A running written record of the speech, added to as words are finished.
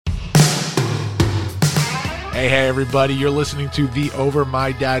Hey, everybody. You're listening to the Over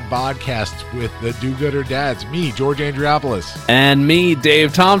My Dad podcast with the do-gooder dads. Me, George Andriopoulos. And me,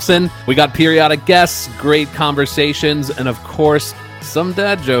 Dave Thompson. We got periodic guests, great conversations, and of course, some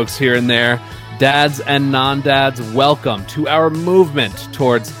dad jokes here and there. Dads and non-dads, welcome to our movement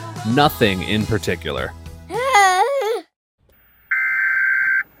towards nothing in particular.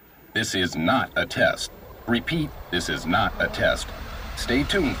 This is not a test. Repeat, this is not a test. Stay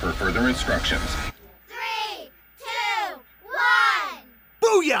tuned for further instructions. 3, 2, 1.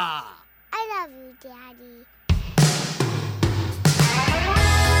 Booyah! I love you, Daddy.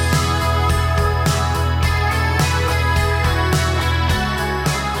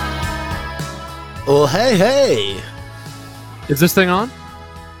 Well, hey. Is this thing on?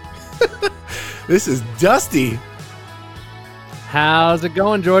 This is Dusty. How's it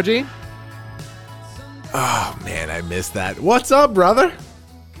going, Georgie? Oh, man, I missed that. What's up, brother?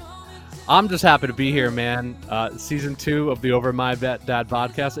 I'm just happy to be here, man. Season 2 of the Over My Dad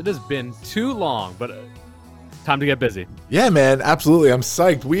podcast. It has been too long, but time to get busy. Yeah, man, absolutely. I'm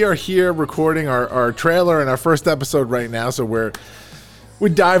psyched. We are here recording our trailer and our first episode right now, so we're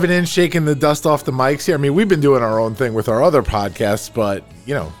diving in, shaking the dust off the mics here. I mean, we've been doing our own thing with our other podcasts, but,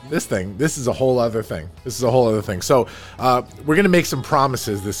 you know, this is a whole other thing. So we're going to make some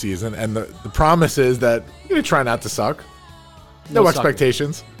promises this season, and the promise is that we're going to try not to suck. No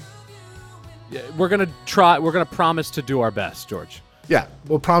expectations. Yeah, we're going to promise to do our best, George. Yeah,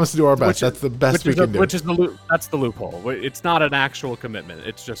 we'll promise to do our best. That's the best we can do. That's the loophole. It's not an actual commitment.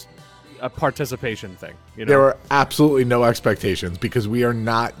 It's just a participation thing. You know? There are absolutely no expectations because we are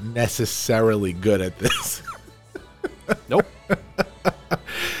not necessarily good at this. Nope.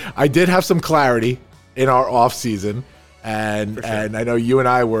 I did have some clarity in our off season, and For sure. and I know you and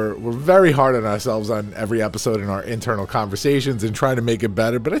I were very hard on ourselves on every episode in our internal conversations and trying to make it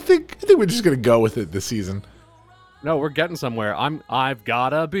better. But I think we're just gonna go with it this season. No, we're getting somewhere. I've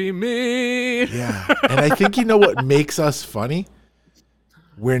gotta be me. Yeah, and I think you know what makes us funny.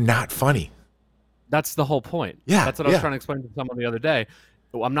 We're not funny. That's the whole point. Yeah, That's what I was trying to explain to someone the other day.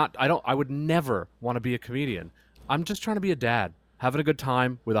 I would never want to be a comedian. I'm just trying to be a dad, having a good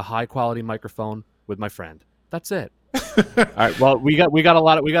time with a high quality microphone with my friend. That's it. All right. Well, we got a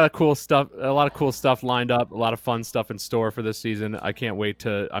lot of cool stuff lined up, a lot of fun stuff in store for this season. I can't wait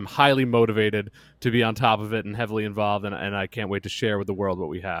I'm highly motivated to be on top of it and heavily involved, and I can't wait to share with the world what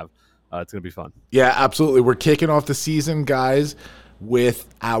we have. It's going to be fun. Yeah, absolutely. We're kicking off the season, guys, with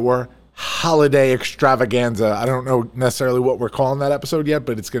our holiday extravaganza. I don't know necessarily what we're calling that episode yet,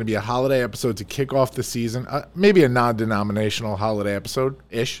 but it's going to be a holiday episode to kick off the season. Maybe a non-denominational holiday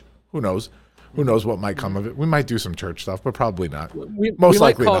episode-ish. Who knows? Who knows what might come of it? We might do some church stuff, but probably not. Most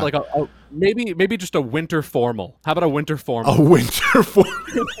likely call not. It like maybe just a winter formal. How about a winter formal? A winter formal.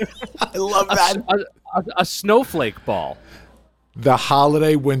 I love that. A snowflake ball. The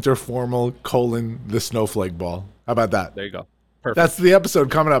holiday winter formal : the snowflake ball. How about that? There you go. Perfect. That's the episode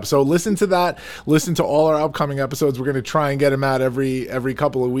coming up. So listen to that. Listen to all our upcoming episodes. We're going to try and get them out every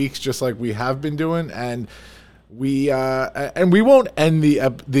couple of weeks, just like we have been doing. And we won't end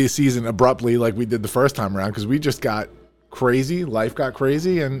the season abruptly like we did the first time around because we just got crazy. Life got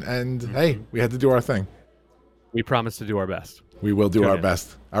crazy, and hey, we had to do our thing. We promise to do our best. We will do our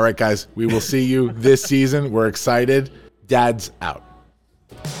best. All right, guys. We will see you this season. We're excited. Dad's out.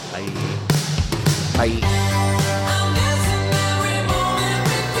 Bye.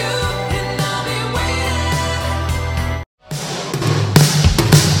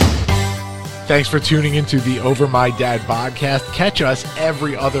 Thanks for tuning into the Over My Dad podcast. Catch us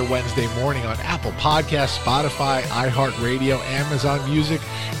every other Wednesday morning on Apple Podcasts, Spotify, iHeartRadio, Amazon Music,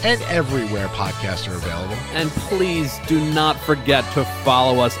 and everywhere podcasts are available. And please do not forget to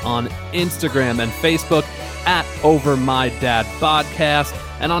follow us on Instagram and Facebook at Over My Dad Podcast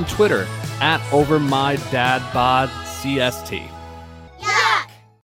and on Twitter at Over My Dad Bod CST.